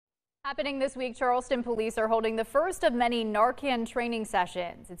Happening this week, Charleston Police are holding the first of many Narcan training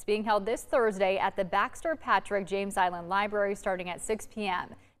sessions. It's being held this Thursday at the Baxter Patrick James Island Library starting at 6 p.m.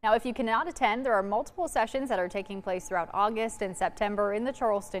 Now, if you cannot attend, there are multiple sessions that are taking place throughout August and September in the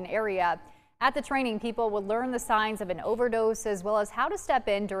Charleston area. At the training, people will learn the signs of an overdose as well as how to step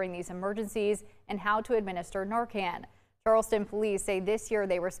in during these emergencies and how to administer Narcan. Charleston Police say this year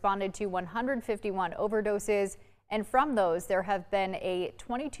they responded to 151 overdoses. And from those, there have been a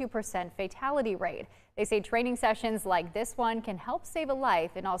 22% fatality rate. They say training sessions like this one can help save a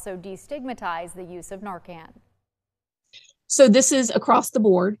life and also destigmatize the use of Narcan. So this is across the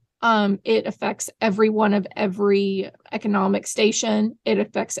board. It affects everyone of every economic station. It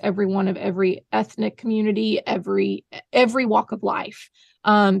affects everyone of every ethnic community, every walk of life,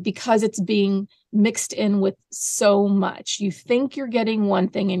 because it's being mixed in with so much. You think you're getting one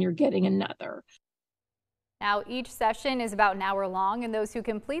thing and you're getting another. Now, each session is about an hour long, and those who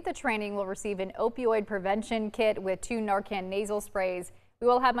complete the training will receive an opioid prevention kit with 2 Narcan nasal sprays. We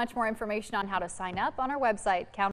will have much more information on how to sign up on our website.